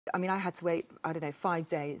I mean, I had to wait, I don't know, 5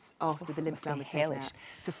 days after the lymph gland was taken hellish. out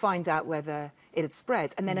to find out whether it had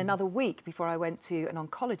spread. And then another week before I went to an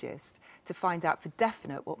oncologist to find out for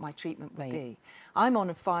definite what my treatment would be. I'm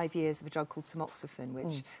on 5 years of a drug called tamoxifen,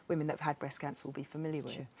 which women that have had breast cancer will be familiar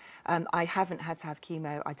with. I haven't had to have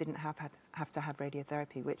chemo. I didn't have to have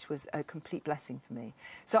radiotherapy, which was a complete blessing for me.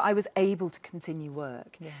 So I was able to continue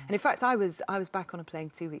work. And in fact, I was back on a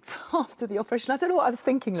plane 2 weeks after the operation. I don't know what I was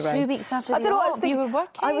thinking, Lorraine. 2 weeks after I don't know what I was you thinking. were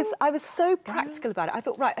working? I was so practical about it. I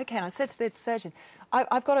thought, right, OK, and I said to the surgeon,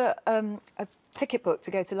 I've got a ticket booked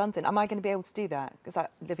to go to London. Am I going to be able to do that? Because I'm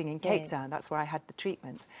living in Cape Town. That's where I had the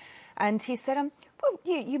treatment. And he said, well,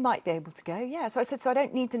 you might be able to go, yeah. So I said, so I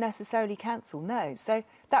don't need to necessarily cancel, no. So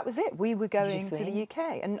that was it. We were going to the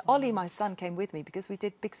UK. And Ollie, my son, came with me because we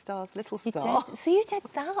did Big Stars, Little Star. You did? So you did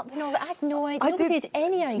that? No, I had no idea. Nobody had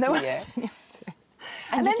any idea. No, I had any idea.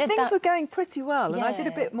 And then things were going pretty well, and I did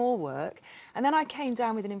a bit more work. And then I came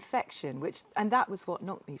down with an infection, and that was what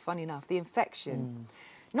knocked me, funny enough, the infection.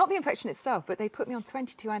 Not the infection itself, but they put me on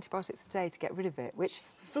 22 antibiotics a day to get rid of it, which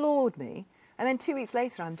floored me. And then 2 weeks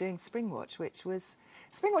later, I'm doing Springwatch,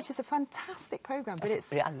 Springwatch is a fantastic programme, but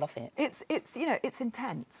I love it. It's you know, it's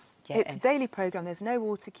intense. Yeah, it's a daily programme. There's no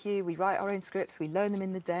water cue. We write our own scripts. We learn them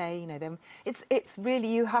in the day. You know, it's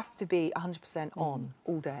really, you have to be 100% on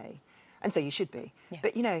all day. And so you should be.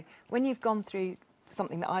 But, you know, when you've gone through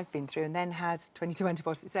something that I've been through and then had 22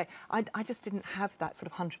 antibiotics a day, I just didn't have that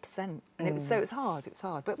sort of 100%. And it was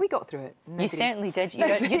hard, But we got through it. You certainly did.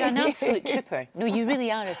 You're an absolute trooper. No, you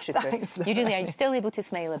really are a trooper. Thanks, you really are. You're still able to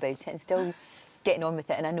smile about it and still getting on with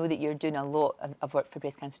it. And I know that you're doing a lot of work for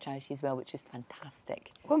breast cancer charity as well, which is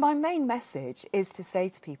fantastic. Well, my main message is to say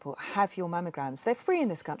to people, have your mammograms. They're free in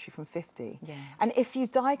this country from 50. And if you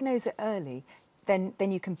diagnose it early, then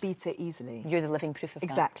you can beat it easily. You're the living proof of that.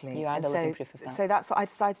 Exactly. You are the living proof of that. So that's what I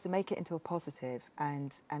decided to make it into a positive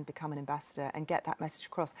and become an ambassador and get that message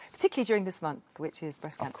across, particularly during this month, which is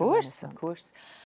Breast Cancer Awareness Month. Of course.